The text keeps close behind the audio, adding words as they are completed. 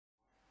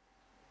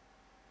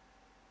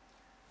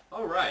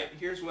Alright,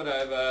 here's what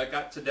I've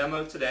got to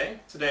demo today.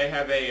 Today I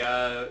have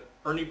a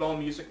Ernie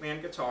Music Man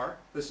guitar.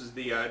 This is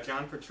the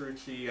John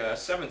Petrucci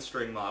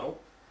 7-string model.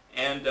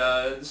 And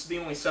this is the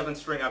only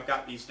 7-string I've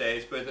got these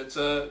days, but it's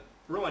a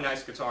really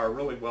nice guitar,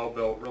 really well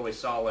built, really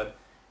solid,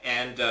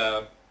 and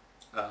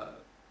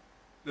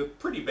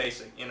pretty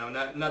basic, you know,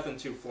 nothing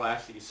too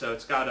flashy. So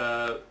it's got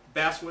a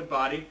basswood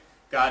body,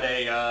 got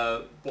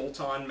a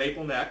bolt-on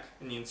maple neck,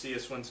 and you can see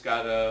this one's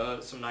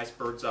got some nice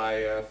bird's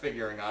eye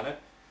figuring on it.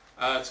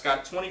 It's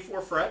got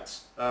 24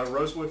 frets,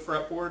 rosewood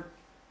fretboard,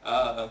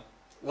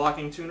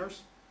 locking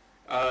tuners.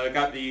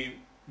 Got the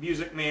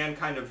Music Man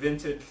kind of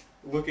vintage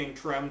looking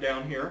trem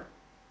down here,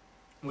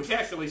 which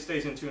actually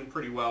stays in tune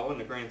pretty well in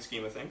the grand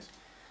scheme of things.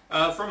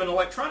 From an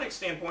electronic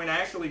standpoint, I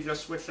actually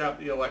just switched out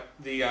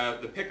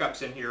the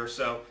pickups in here.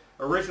 So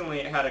originally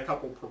it had a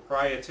couple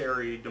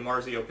proprietary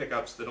Dimazrio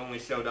pickups that only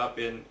showed up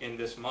in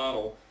this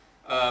model,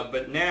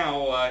 but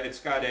now it's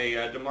got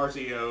a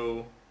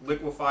Dimazrio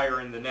LiquiFire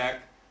in the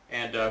neck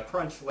and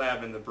Crunch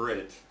Lab in the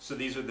bridge. So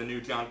these are the new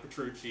John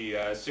Petrucci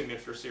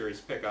Signature Series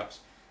pickups.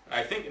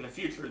 I think in the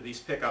future these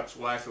pickups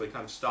will actually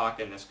come stock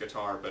in this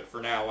guitar, but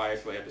for now I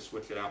actually had to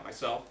switch it out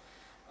myself.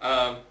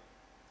 So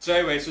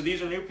anyway, so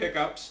these are new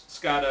pickups. It's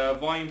got a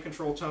volume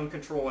control, tone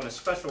control, and a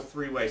special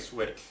 3-way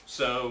switch.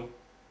 So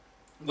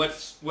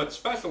what's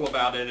special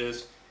about it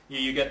is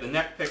you get the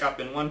neck pickup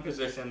in one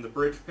position, the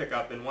bridge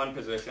pickup in one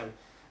position,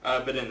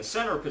 but in the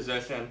center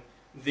position,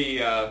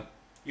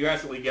 you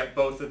actually get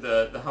both of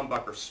the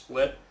humbucker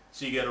split,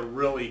 so you get a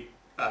really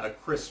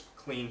crisp,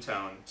 clean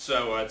tone.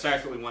 So it's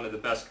actually one of the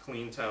best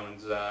clean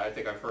tones I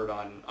think I've heard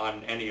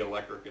on any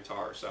electric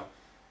guitar. So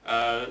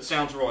it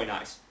sounds really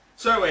nice.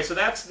 So anyway, so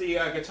that's the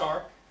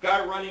guitar.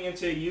 Got it running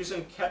into a Hughes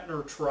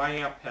Kettner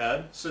Triamp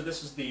head. So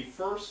this is the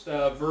first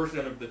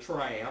version of the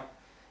Triamp,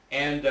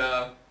 and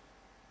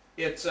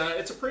it's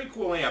a pretty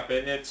cool amp.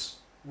 It's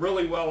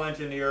really well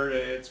engineered.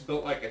 It's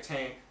built like a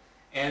tank,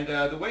 and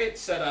the way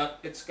it's set up,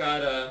 it's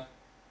got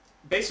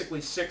basically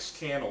 6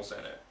 channels in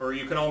it, or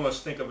you can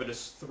almost think of it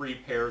as 3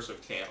 pairs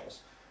of channels.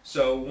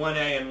 So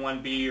 1A and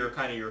 1B are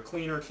kind of your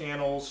cleaner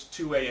channels,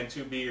 2A and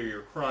 2B are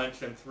your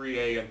crunch, and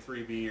 3A and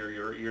 3B are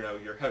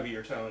your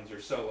heavier tones, your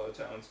solo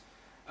tones.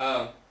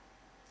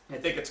 I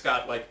think it's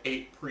got like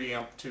 8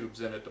 preamp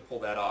tubes in it to pull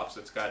that off, so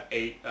it's got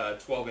 8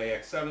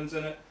 12AX7s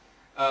in it.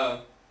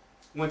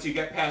 Once you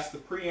get past the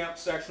preamp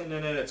section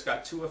in it, it's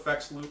got 2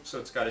 effects loops, so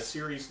it's got a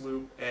series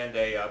loop and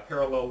a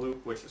parallel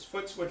loop, which is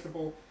foot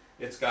switchable.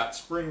 It's got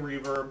spring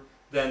reverb.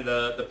 Then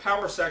the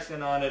power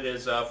section on it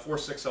is 4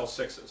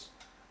 6L6s.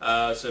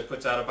 So it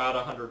puts out about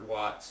 100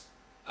 watts.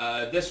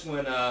 This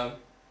one,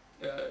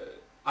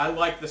 I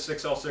like the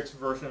 6L6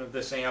 version of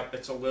this amp.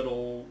 It's a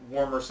little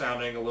warmer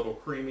sounding, a little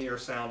creamier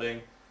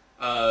sounding.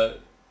 The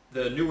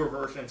newer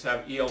versions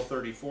have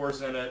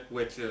EL34s in it,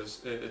 which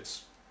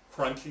it's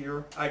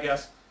crunchier, I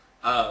guess.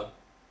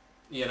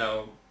 You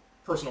know,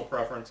 personal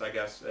preference, I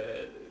guess.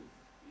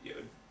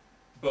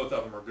 Both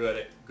of them are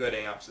good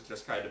amps. It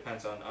just kind of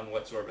depends on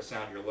what sort of a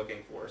sound you're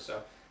looking for.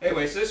 So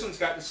anyway, so this one's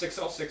got the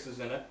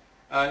 6L6s in it.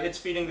 It's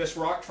feeding this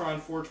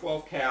Rocktron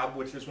 412 cab,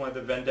 which is one of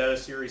the Vendetta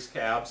series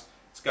cabs.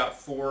 It's got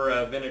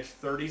 4 vintage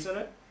 30s in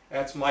it.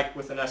 That's mic'd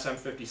with an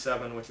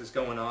SM57, which is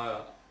going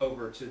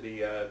over to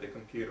the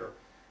computer.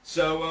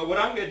 So what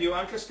I'm going to do,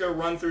 I'm just going to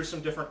run through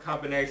some different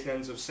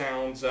combinations of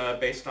sounds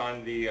based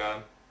on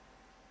the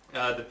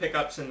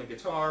pickups in the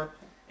guitar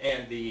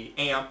and the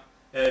amp,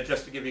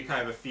 just to give you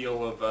kind of a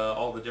feel of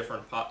all the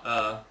different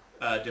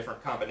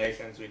different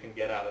combinations we can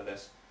get out of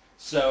this.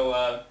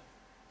 So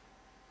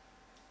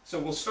so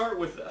we'll start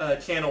with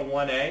channel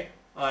 1A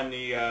on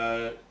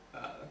the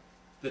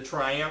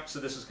Triamp. So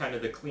this is kind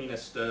of the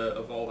cleanest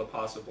of all the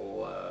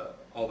possible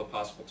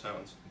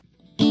tones.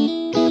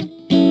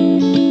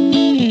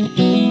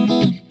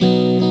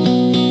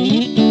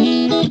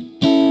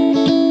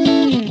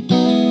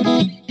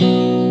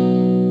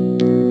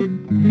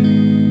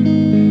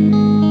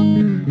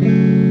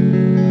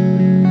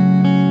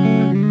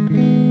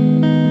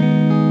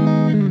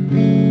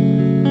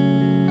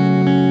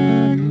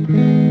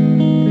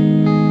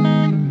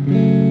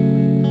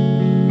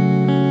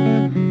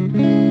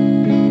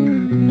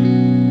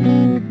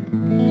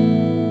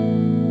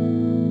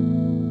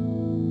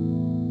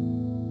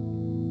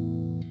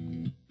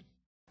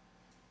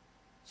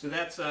 So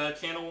that's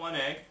channel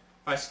 1A. If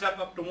I step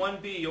up to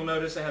 1B, you'll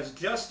notice it has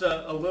just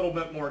a little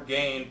bit more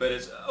gain, but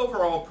it's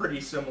overall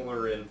pretty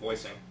similar in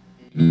voicing.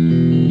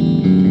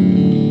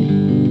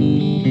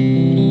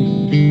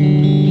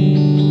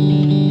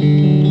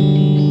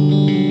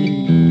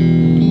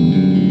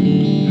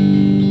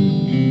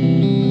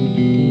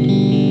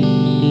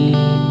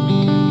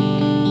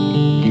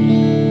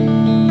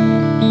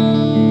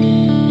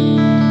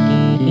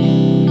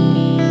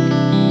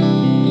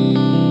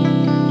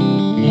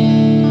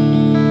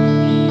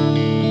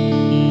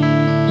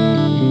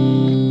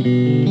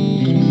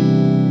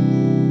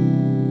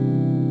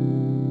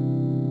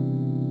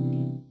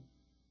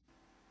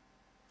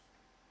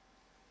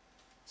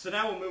 So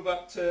now we'll move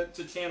up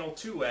to channel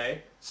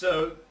 2A.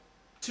 So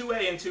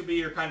 2A and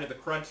 2B are kind of the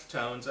crunch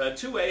tones.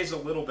 2A is a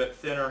little bit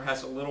thinner,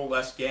 has a little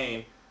less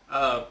gain.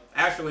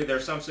 Actually,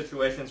 there's some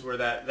situations where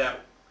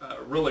that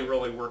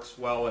really works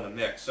well in a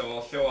mix. So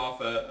I'll show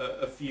off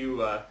a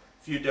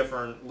few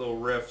different little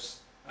riffs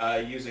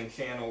using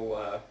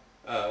channel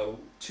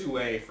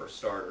 2A for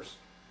starters.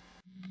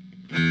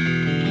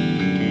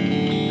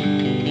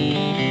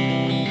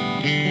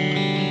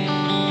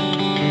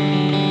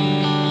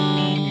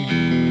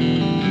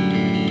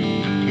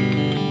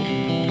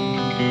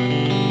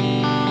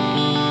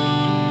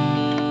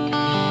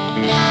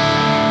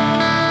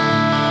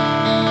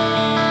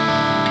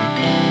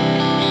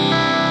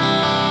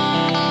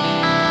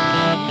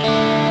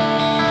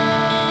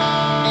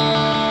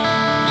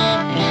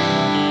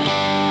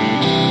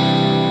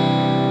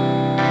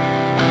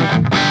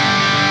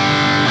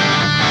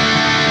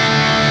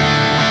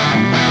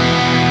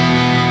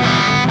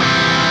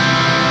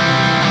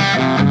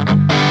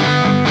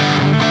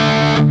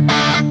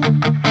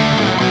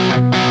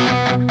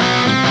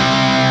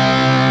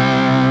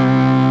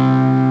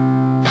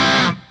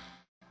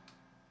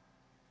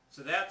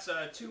 So that's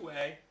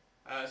 2A,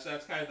 so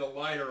that's kind of the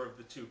lighter of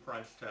the two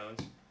crunch tones.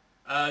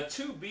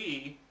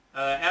 2B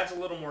adds a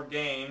little more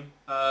gain.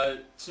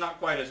 It's not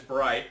quite as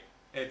bright.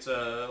 It's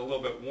a little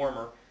bit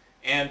warmer.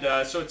 And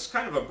so it's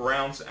kind of a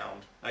brown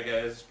sound, I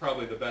guess is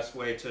probably the best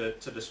way to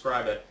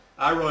describe it.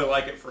 I really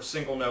like it for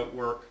single note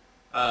work,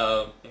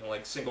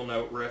 like single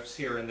note riffs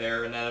here and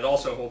there, and then it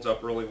also holds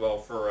up really well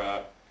for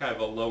kind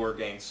of a lower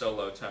gain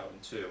solo tone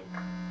too.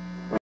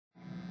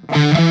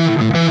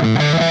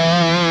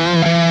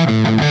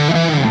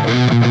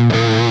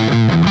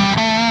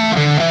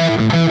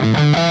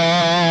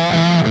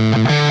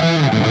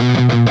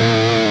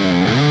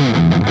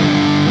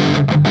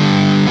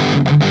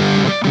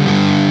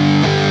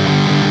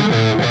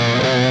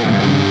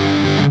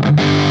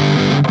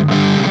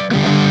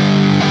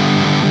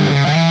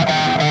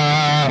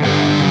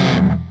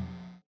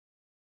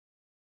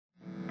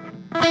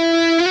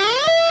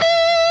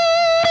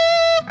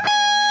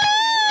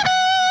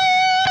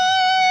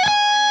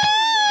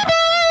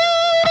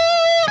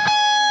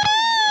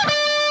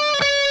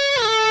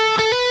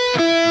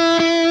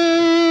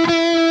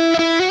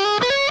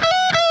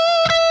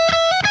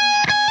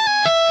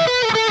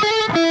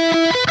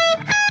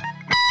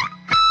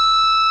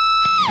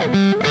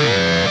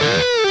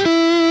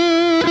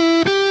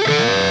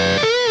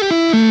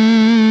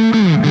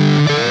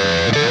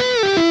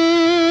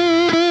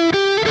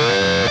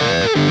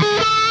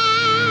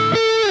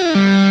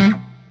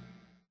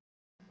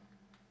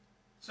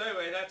 So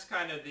anyway, that's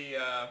kind of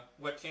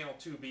what channel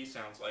 2B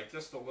sounds like,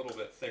 just a little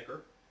bit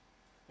thicker.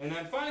 And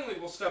then finally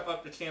we'll step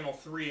up to channel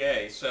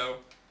 3A. So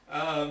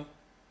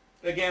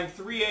again,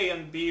 3A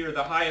and B are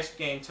the highest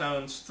gain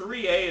tones.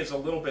 3A is a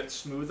little bit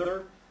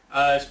smoother.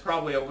 It's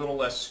probably a little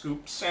less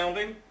scooped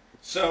sounding.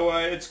 So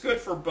it's good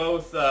for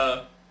both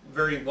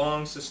very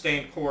long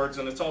sustained chords,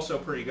 and it's also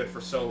pretty good for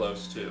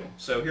solos too.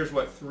 So here's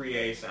what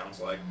 3A sounds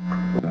like.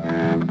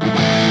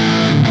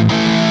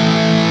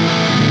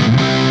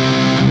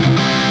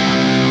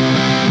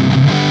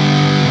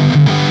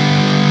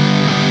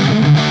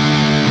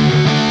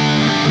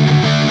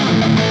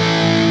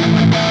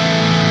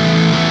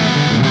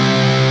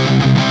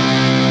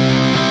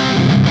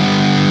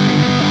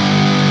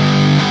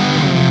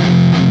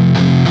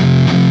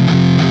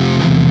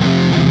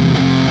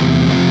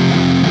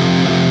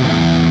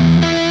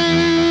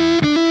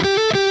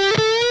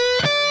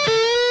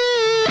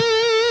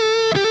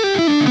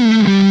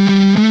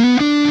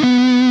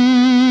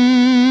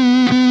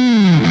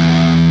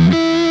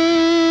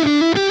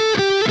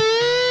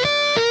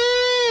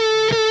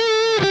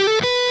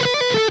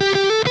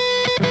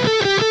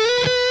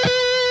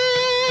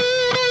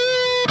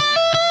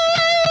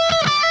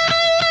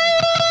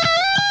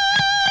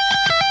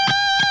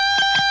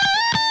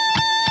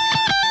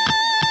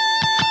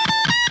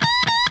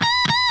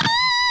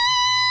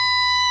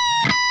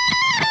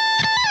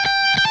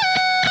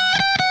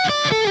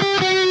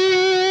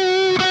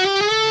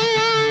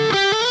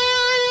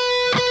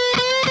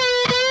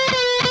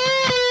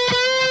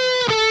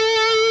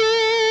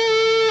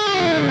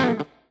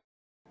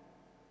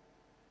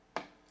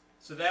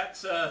 So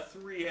that's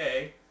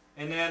 3A,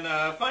 and then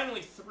finally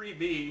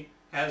 3B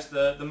has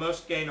the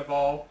most gain of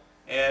all.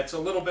 It's a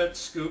little bit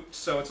scooped,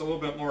 so it's a little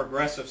bit more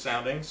aggressive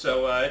sounding,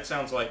 so it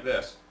sounds like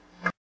this.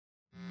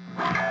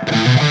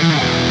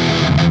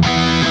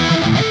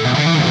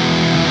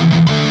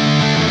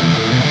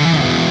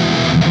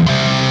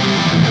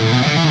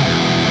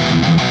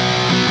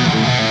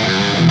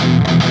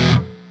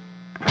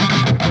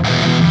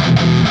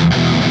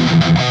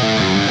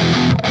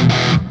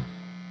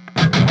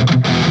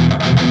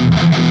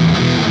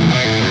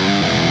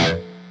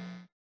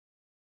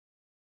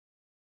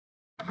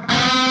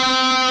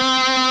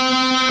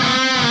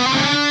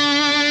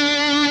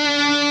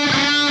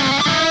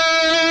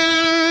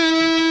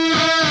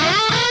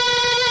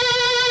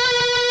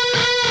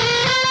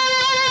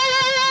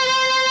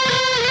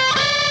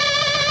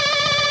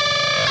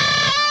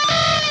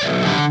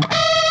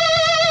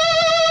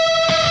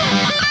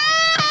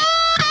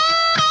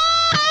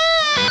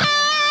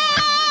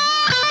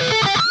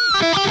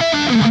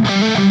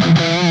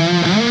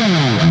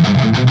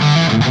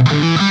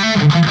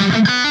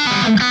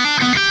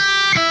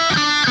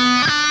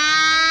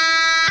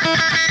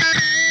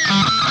 Bye.